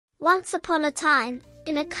Once upon a time,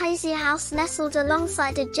 in a cozy house nestled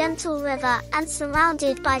alongside a gentle river and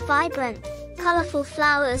surrounded by vibrant, colorful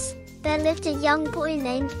flowers, there lived a young boy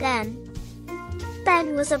named Ben.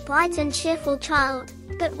 Ben was a bright and cheerful child,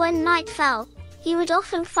 but when night fell, he would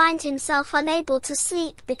often find himself unable to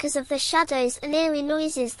sleep because of the shadows and eerie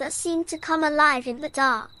noises that seemed to come alive in the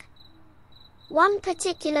dark. One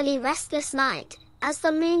particularly restless night, as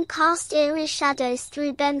the moon cast eerie shadows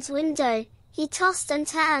through Ben's window, he tossed and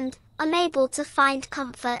turned, unable to find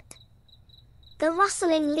comfort. The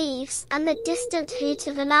rustling leaves and the distant hoot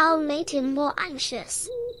of an owl made him more anxious.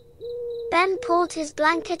 Ben pulled his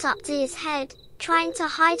blanket up to his head, trying to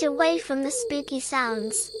hide away from the spooky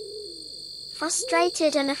sounds.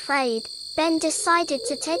 Frustrated and afraid, Ben decided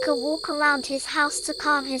to take a walk around his house to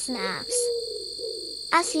calm his nerves.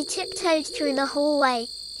 As he tiptoed through the hallway,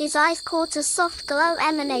 his eyes caught a soft glow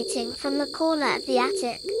emanating from the corner of the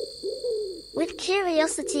attic. With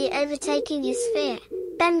curiosity overtaking his fear,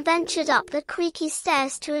 Ben ventured up the creaky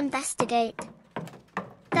stairs to investigate.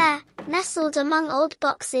 There, nestled among old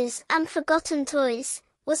boxes and forgotten toys,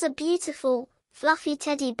 was a beautiful, fluffy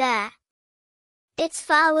teddy bear. Its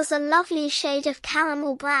fur was a lovely shade of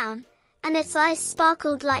caramel brown, and its eyes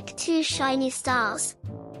sparkled like two shiny stars.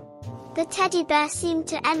 The teddy bear seemed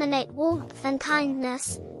to emanate warmth and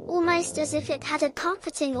kindness, almost as if it had a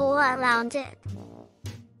comforting aura around it.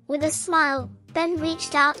 With a smile, Ben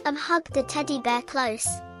reached out and hugged the teddy bear close.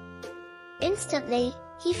 Instantly,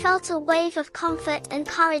 he felt a wave of comfort and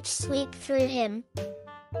courage sweep through him.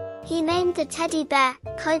 He named the teddy bear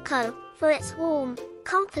Coco, for its warm,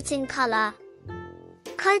 comforting color.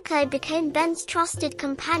 Coco became Ben's trusted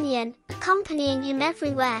companion, accompanying him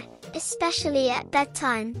everywhere, especially at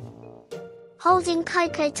bedtime. Holding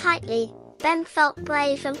Coco tightly, Ben felt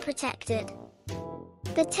brave and protected.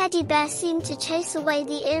 The teddy bear seemed to chase away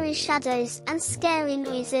the eerie shadows and scary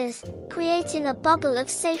noises, creating a bubble of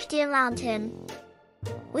safety around him.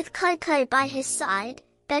 With Coco by his side,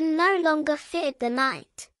 Ben no longer feared the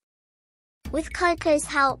night. With Coco's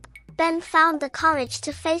help, Ben found the courage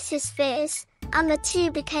to face his fears, and the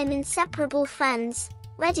two became inseparable friends,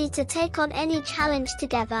 ready to take on any challenge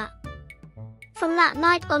together. From that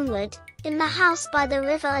night onward, in the house by the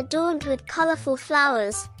river adorned with colorful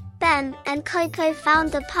flowers, Ben and Coco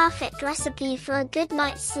found the perfect recipe for a good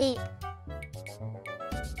night's sleep,